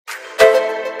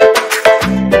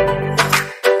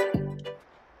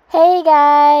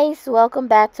guys, welcome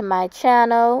back to my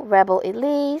channel, Rebel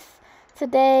Elise.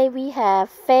 Today we have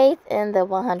Faith in the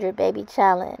 100 Baby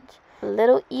Challenge.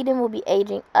 Little Eden will be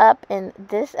aging up in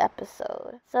this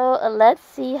episode. So let's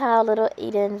see how little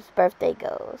Eden's birthday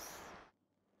goes.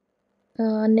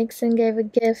 Oh, Nixon gave a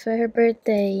gift for her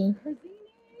birthday.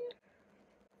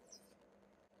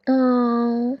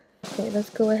 Oh. Okay, let's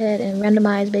go ahead and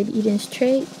randomize baby Eden's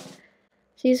trait.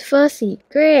 She's fussy.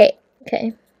 Great.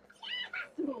 Okay.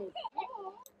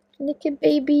 Look at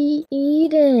baby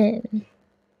Eden.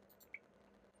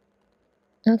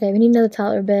 Okay, we need another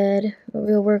toddler bed, but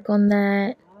we'll work on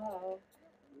that.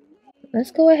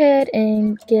 Let's go ahead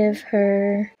and give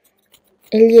her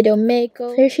a little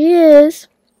makeover. Here she is,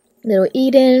 little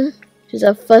Eden. She's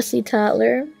a fussy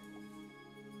toddler.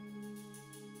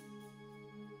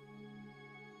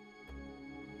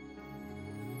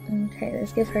 Okay,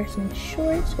 let's give her some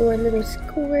shorts or a little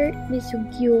skirt. It's so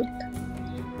cute.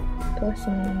 Put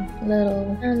some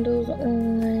little handles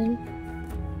on.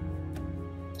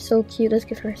 So cute. Let's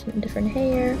give her some different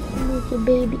hair. Look at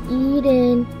baby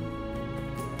Eden.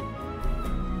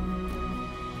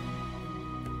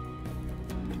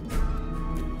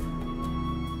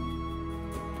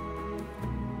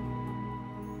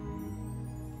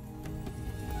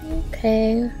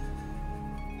 Okay.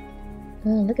 Oh,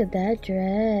 look at that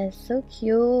dress. So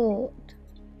cute.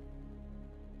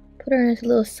 Put her in this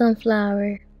little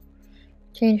sunflower.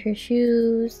 Change her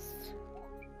shoes.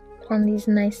 Put on these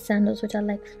nice sandals, which I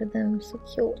like for them. So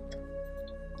cute.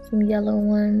 Some yellow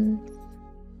ones.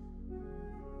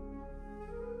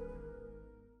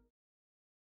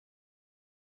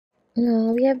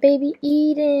 Oh, we have baby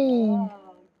Eden.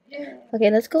 Okay,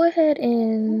 let's go ahead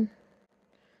and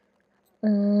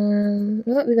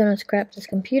what, we're gonna scrap this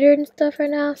computer and stuff right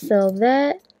now. Sell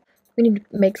that. We need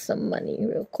to make some money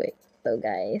real quick though,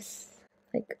 guys.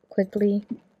 Like quickly.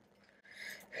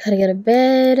 Gotta get a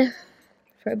bed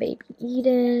for baby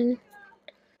Eden.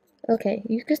 Okay,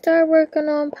 you can start working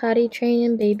on potty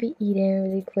training baby Eden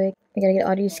really quick. I gotta get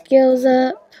all these skills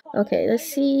up. Okay, let's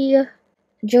see.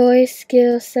 Joy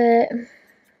skill set.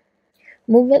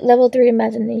 Movement level 3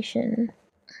 imagination.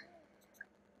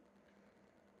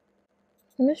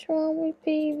 What's wrong with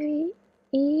baby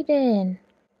Eden?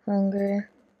 Hunger.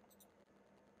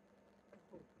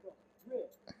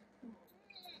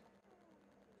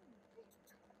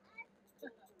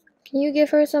 Can you give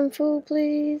her some food,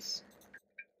 please?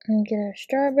 And get her a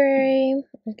strawberry.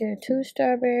 Let's get her 2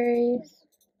 strawberries.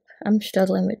 I'm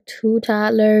struggling with 2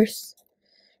 toddlers.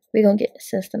 We're gonna get the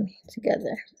system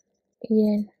together.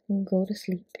 Eden, go to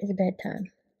sleep. It's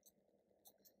bedtime.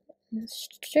 Let's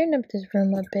straighten up this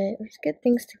room a bit. Let's get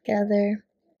things together.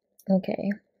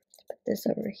 Okay. Let's put this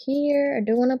over here. I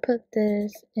do want to put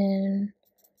this in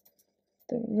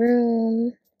the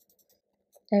room.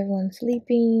 Everyone's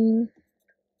sleeping.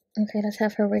 Okay, let's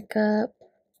have her wake up.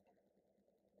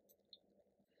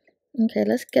 Okay,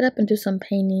 let's get up and do some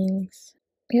paintings.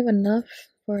 We have enough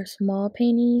for a small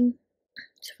painting.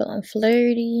 She's feeling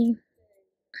flirty.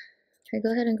 Okay,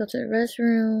 go ahead and go to the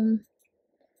restroom.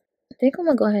 I think I'm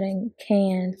gonna go ahead and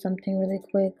can something really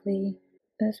quickly.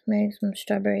 Let's make some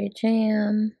strawberry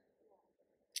jam.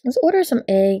 Let's order some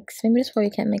eggs. Maybe that's why we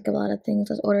can't make a lot of things.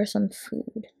 Let's order some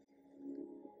food.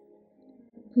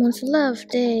 It's love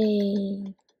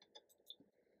day.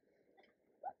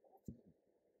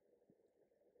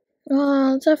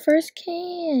 Oh, it's our first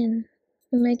can.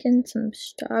 We're making some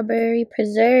strawberry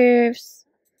preserves.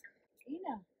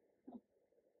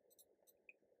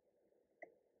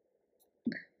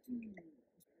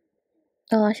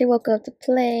 Oh, she woke up to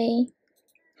play.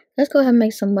 Let's go ahead and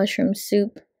make some mushroom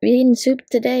soup. We're eating soup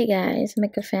today, guys.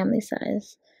 Make a family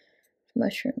size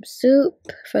mushroom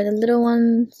soup for the little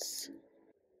ones.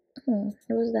 Oh,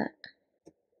 what was that?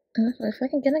 If I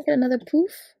can get another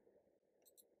poof.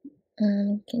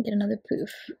 Can't get another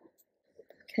poof.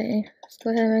 Okay, let's go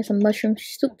ahead and make some mushroom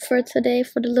soup for today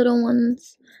for the little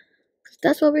ones. Cause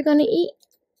that's what we're gonna eat.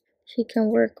 She can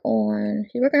work on.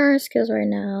 She's working on her skills right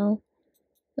now.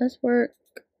 Let's work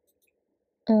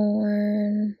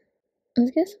on.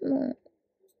 Let's get some more.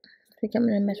 I think I'm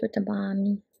gonna mess with the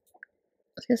mommy.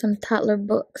 Let's get some toddler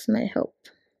books. Might help.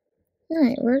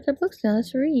 Alright, where's the books now?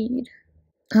 Let's read.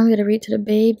 I'm gonna read to the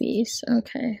babies.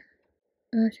 Okay.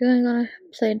 She's gonna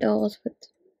play dolls with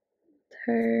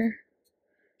her.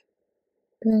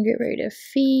 We're gonna get ready to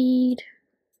feed.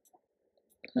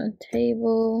 On a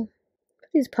table. Put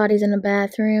these potties in the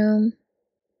bathroom.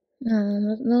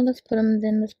 No, let's put them.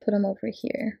 Then let's put them over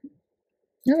here. I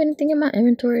don't have anything in my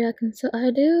inventory I can sell.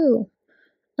 I do.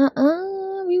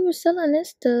 We were selling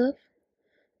this stuff.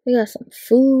 We got some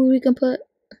food we can put.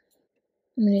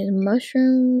 We need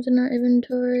mushrooms in our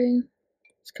inventory.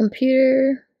 This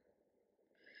computer.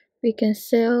 We can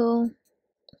sell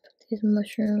these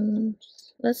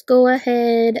mushrooms. Let's go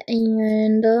ahead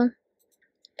and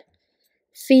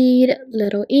feed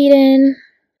little Eden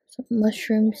some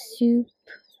mushroom soup.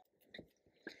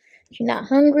 She's not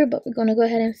hungry, but we're gonna go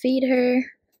ahead and feed her.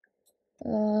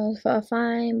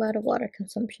 Fine by the water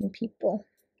consumption, people.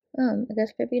 I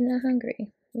guess baby's not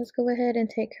hungry. Let's go ahead and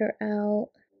take her out.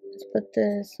 Let's put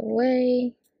this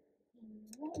away.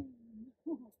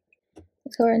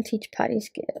 Let's go ahead and teach potty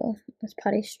skill. Let's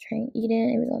potty train Eden,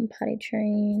 and we're gonna potty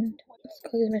train. Let's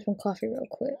go get me some coffee real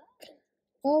quick.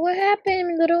 Oh, what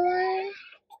happened, little one?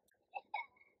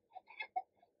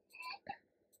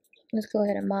 Let's go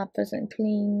ahead and mop us and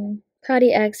clean.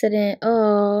 Potty accident.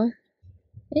 Oh,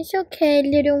 it's okay,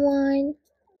 little one.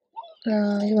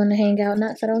 Oh, you want to hang out?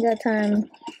 Nuts. I don't got time.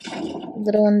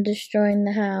 Little one destroying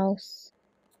the house.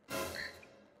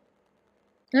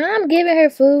 I'm giving her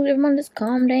food. Everyone just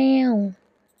calm down.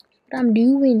 What I'm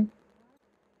doing.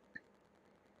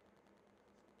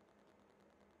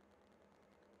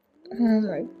 Oh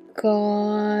my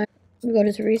god. We're gonna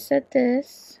just reset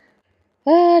this.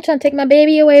 Ah, trying to take my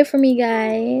baby away from me,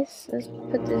 guys. Let's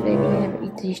put this baby in and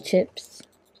eat these chips.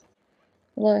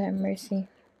 Lord have mercy.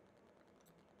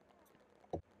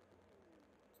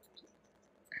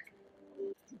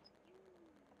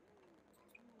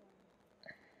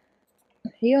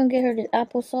 If you don't get her this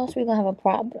applesauce, we're gonna have a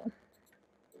problem.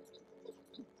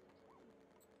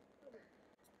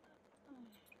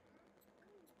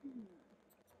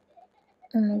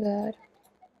 Oh my god.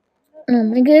 Oh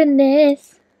my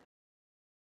goodness.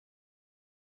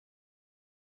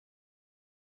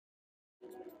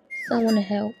 Someone to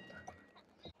help.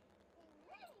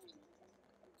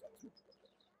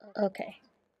 Okay.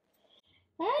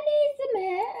 I need some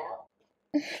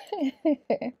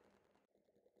help.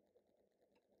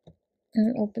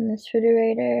 Open this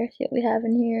refrigerator. See what we have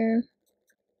in here.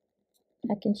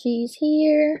 Mac and cheese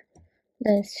here.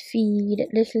 Let's feed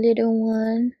this little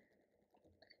one.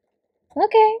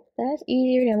 Okay, that's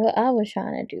easier than what I was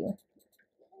trying to do.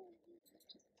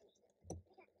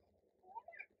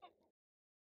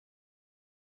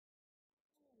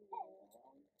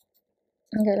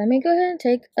 Okay, let me go ahead and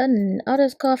take all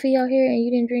this coffee out here and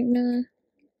you didn't drink none.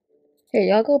 Here,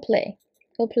 y'all go play.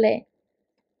 Go play.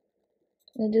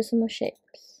 Let's do some more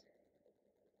shapes.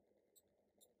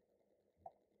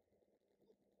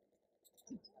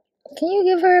 Can you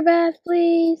give her a bath,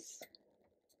 please?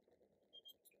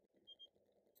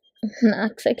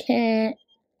 Knox, I can't.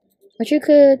 But you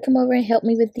could come over and help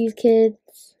me with these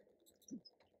kids.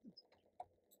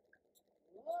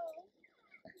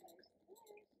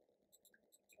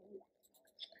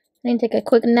 I need to take a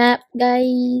quick nap,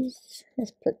 guys.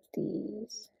 Let's put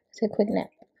these. Let's take a quick nap.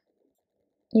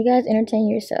 You guys entertain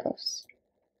yourselves.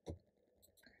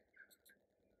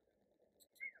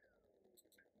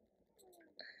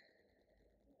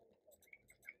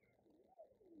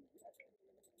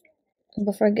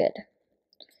 But for good.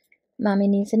 Mommy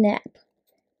needs a nap.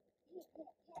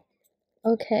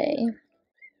 Okay.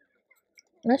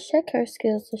 Let's check her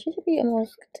skills. So she should be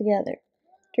almost together.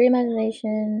 3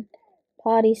 imagination,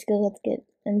 potty skills, let's get,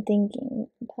 and thinking.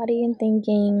 Potty and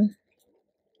thinking.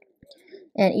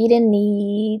 And Eden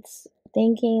needs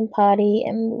thinking, potty,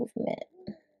 and movement.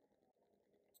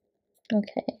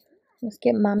 Okay. Let's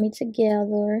get mommy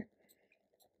together.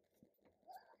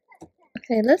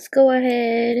 Okay, let's go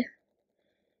ahead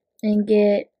and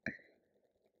get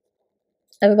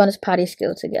everyone's potty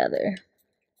skill together.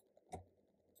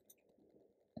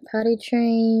 Potty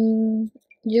train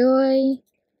Joy.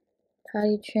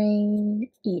 Potty train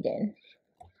Eden.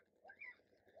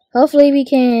 Hopefully we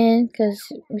can,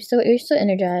 because we're still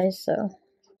energized, so.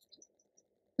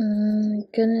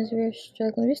 Goodness, we're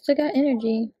struggling. We still got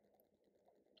energy.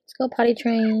 Let's go potty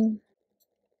train.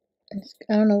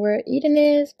 I don't know where Eden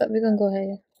is, but we're gonna go ahead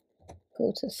and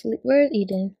go to sleep. Where's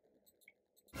Eden?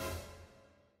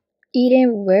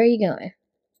 Eden, where are you going?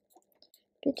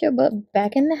 Get your butt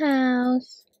back in the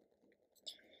house.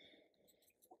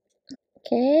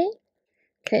 Okay.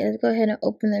 Okay, let's go ahead and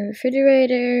open the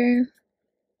refrigerator.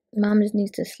 Mom just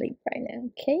needs to sleep right now,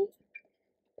 okay?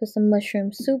 Put some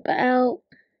mushroom soup out.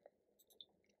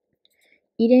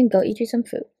 Eden, go eat you some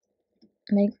food.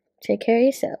 Take care of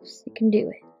yourselves. You can do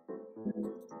it.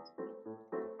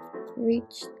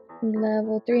 Reach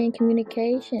level 3 in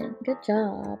communication. Good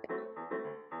job.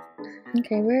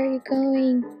 Okay, where are you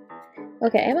going?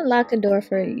 Okay, I haven't locked the door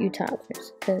for you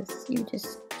toddlers because you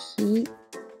just keep.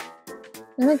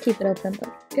 I'm gonna keep it open, but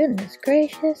goodness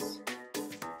gracious.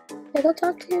 Hey, go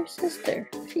talk to your sister.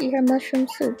 She eat her mushroom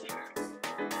soup.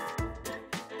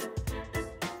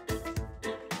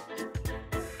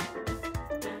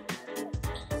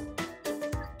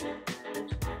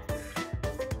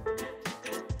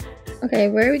 Okay,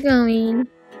 where are we going?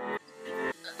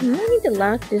 I might need to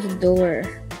lock this door.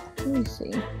 Let me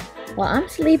see. While I'm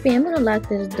sleeping, I'm gonna lock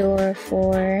this door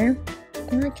for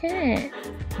my cat.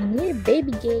 I need a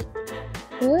baby gate.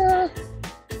 Well,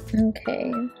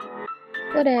 okay.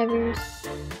 Whatever.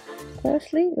 Go to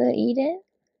sleep, let's eat it.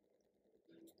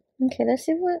 Okay, let's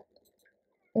see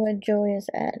where Joy is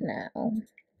at now.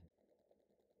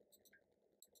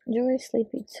 Joy is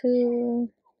sleepy too.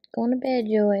 Going to bed,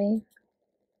 Joy.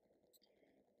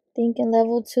 Thinking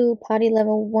level 2, potty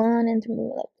level 1, and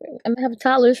level 3. I'm gonna have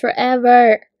toddlers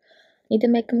forever. Need to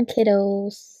make them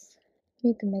kiddos.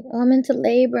 Need to make. Oh, I'm into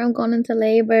labor. I'm going into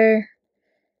labor.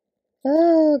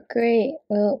 Oh, great.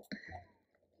 Well,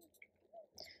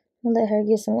 I'll let her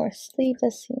get some more sleep.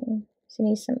 Let's see. She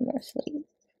needs some more sleep.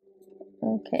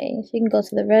 Okay, she can go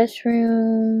to the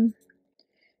restroom.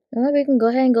 Oh, we can go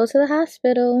ahead and go to the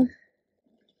hospital.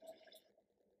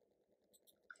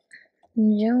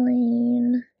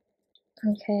 Join.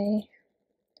 Okay.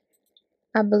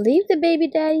 I believe the baby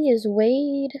daddy is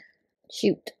Wade.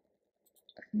 Shoot.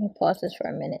 Let me pause this for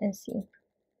a minute and see.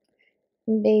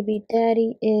 Baby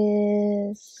daddy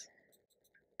is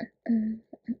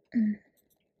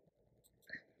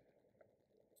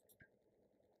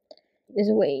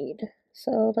Wade.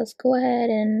 So let's go ahead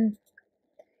and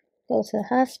go to the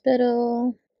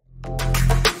hospital.